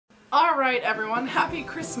Alright everyone, happy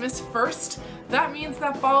Christmas first. That means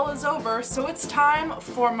that fall is over, so it's time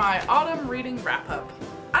for my autumn reading wrap-up.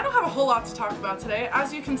 I don't have a whole lot to talk about today.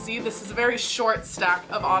 As you can see, this is a very short stack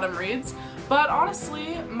of autumn reads, but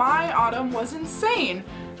honestly, my autumn was insane.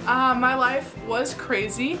 My life was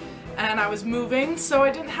crazy, and I was moving, so I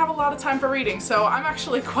didn't have a lot of time for reading, so I'm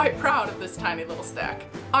actually quite proud of this tiny little stack.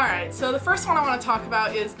 Alright, so the first one I want to talk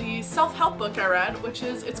about is the self-help book I read,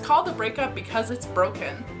 it's called The Breakup Because It's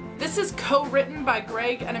Broken. This is co-written by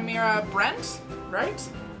Greg and Amira Brent, right?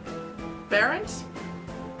 Barrent?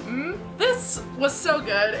 This was so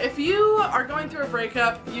good. If you are going through a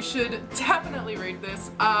breakup, you should definitely read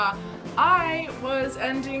this. I was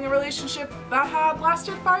ending a relationship that had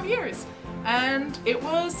lasted 5 years, and it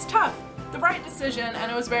was tough. The right decision, and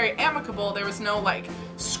it was very amicable. There was no like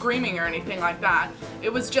screaming or anything like that.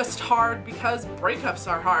 It was just hard because breakups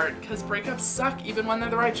are hard, because breakups suck even when they're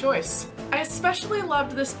the right choice. I especially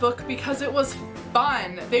loved this book because it was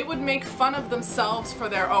fun. They would make fun of themselves for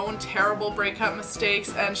their own terrible breakup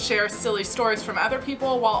mistakes and share silly stories from other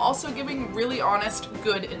people while also giving really honest,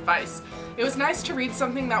 good advice. It was nice to read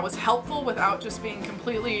something that was helpful without just being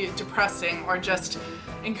completely depressing or just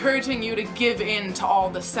encouraging you to give in to all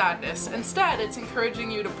the sadness. Instead, it's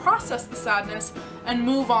encouraging you to process the sadness and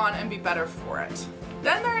move on and be better for it.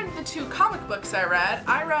 Then there are the two comic books I read.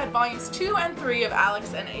 I read volumes 2 and 3 of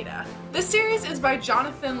Alex and Ada. This series is by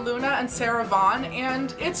Jonathan Luna and Sarah Vaughn,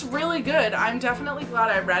 and it's really good. I'm definitely glad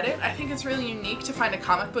I read it. I think it's really unique to find a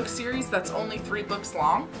comic book series that's only 3 books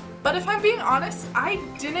long. But if I'm being honest, I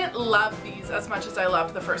didn't love these as much as I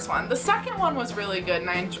loved the first one. The second one was really good and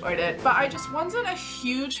I enjoyed it, but I just wasn't a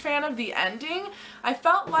huge fan of the ending. I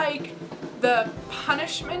felt like the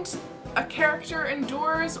punishment a character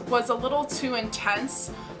endures was a little too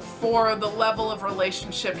intense for the level of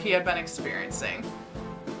relationship he had been experiencing.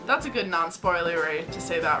 That's a good non-spoiler way to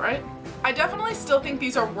say that, right? I definitely still think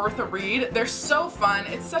these are worth a read. They're so fun.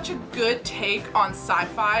 It's such a good take on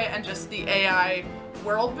sci-fi and just the AI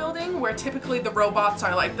world building, where typically the robots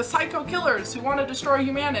are like the psycho killers who want to destroy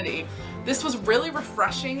humanity. This was really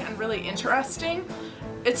refreshing and really interesting.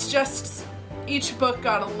 It's just each book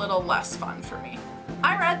got a little less fun for me.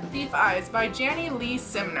 I read Thief Eyes by Janie Lee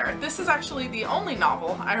Simner. This is actually the only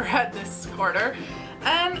novel I read this quarter,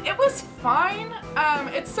 and it was fine.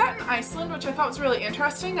 It's set in Iceland, which I thought was really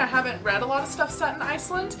interesting. I haven't read a lot of stuff set in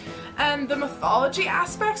Iceland, and the mythology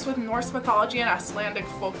aspects with Norse mythology and Icelandic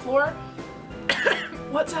folklore.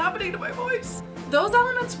 What's happening to my voice? Those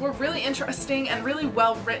elements were really interesting and really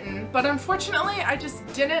well written, but unfortunately I just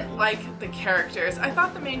didn't like the characters. I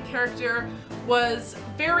thought the main character was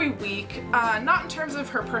very weak, not in terms of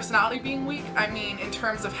her personality being weak, I mean in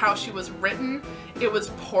terms of how she was written. It was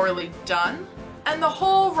poorly done. And the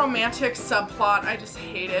whole romantic subplot I just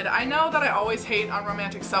hated. I know that I always hate on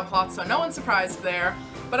romantic subplots, so no one's surprised there,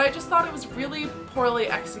 but I just thought it was really poorly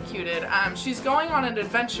executed. She's going on an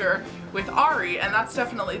adventure with Ari, and that's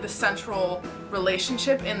definitely the central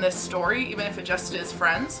relationship in this story, even if it just is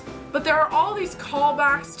friends. But there are all these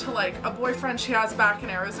callbacks to like a boyfriend she has back in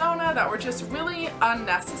Arizona that were just really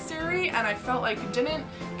unnecessary, and I felt like it didn't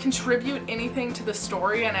contribute anything to the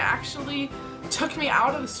story, and it actually took me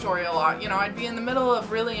out of the story a lot. You know, I'd be in the middle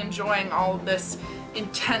of really enjoying all of this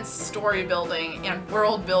intense story building and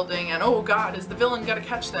world building and oh god, is the villain gonna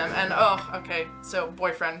catch them? And oh, okay, so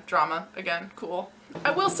boyfriend drama again, cool.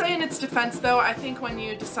 I will say in its defense though, I think when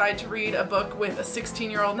you decide to read a book with a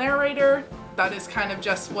 16-year-old narrator, that is kind of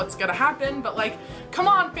just what's gonna happen, but like, come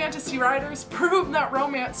on fantasy writers, prove that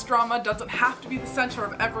romance drama doesn't have to be the center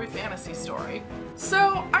of every fantasy story.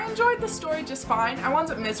 So I enjoyed the story just fine. I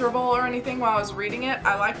wasn't miserable or anything while I was reading it.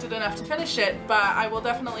 I liked it enough to finish it, but I will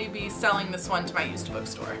definitely be selling this one to my used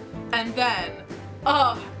bookstore. And then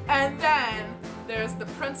there's The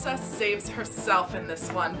Princess Saves Herself in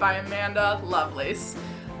this one by Amanda Lovelace.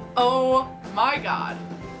 Oh my god.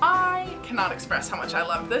 I cannot express how much I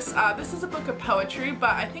love this. This is a book of poetry, but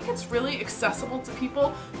I think it's really accessible to people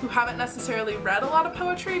who haven't necessarily read a lot of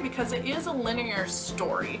poetry because it is a linear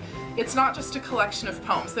story. It's not just a collection of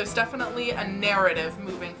poems. There's definitely a narrative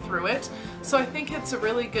moving through it. So I think it's a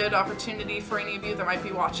really good opportunity for any of you that might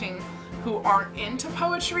be watching who aren't into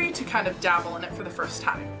poetry to kind of dabble in it for the first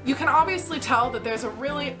time. You can obviously tell that there's a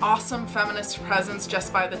really awesome feminist presence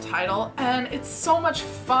just by the title, and it's so much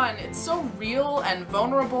fun. It's so real and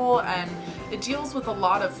vulnerable, and it deals with a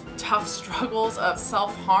lot of tough struggles of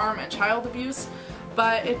self-harm and child abuse,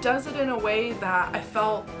 but it does it in a way that I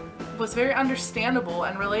felt was very understandable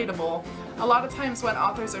and relatable. A lot of times when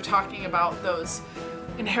authors are talking about those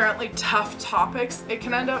inherently tough topics, it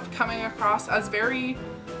can end up coming across as very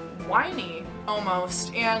whiny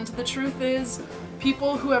almost, and the truth is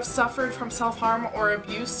People who have suffered from self-harm or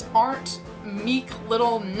abuse aren't meek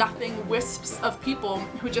little nothing wisps of people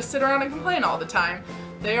who just sit around and complain all the time.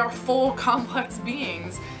 They are full, complex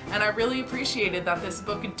beings, and I really appreciated that this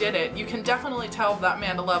book did it. You can definitely tell that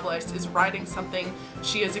Amanda Lovelace is writing something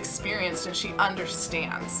she has experienced and she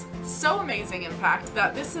understands. So amazing, in fact,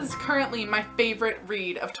 that this is currently my favorite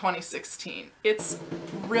read of 2016. It's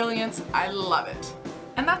brilliant. I love it.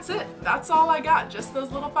 And that's it. That's all I got, just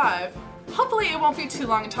those little 5. Hopefully it won't be too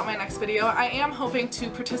long until my next video. I am hoping to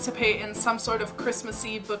participate in some sort of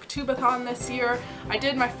Christmassy booktubeathon this year. I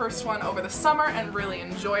did my first one over the summer and really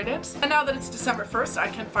enjoyed it. And now that it's December 1st, I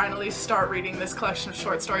can finally start reading this collection of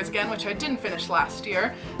short stories again, which I didn't finish last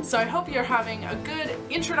year. So I hope you're having a good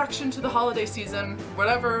introduction to the holiday season,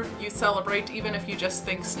 whatever you celebrate, even if you just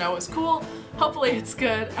think snow is cool. Hopefully it's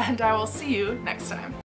good, and I will see you next time.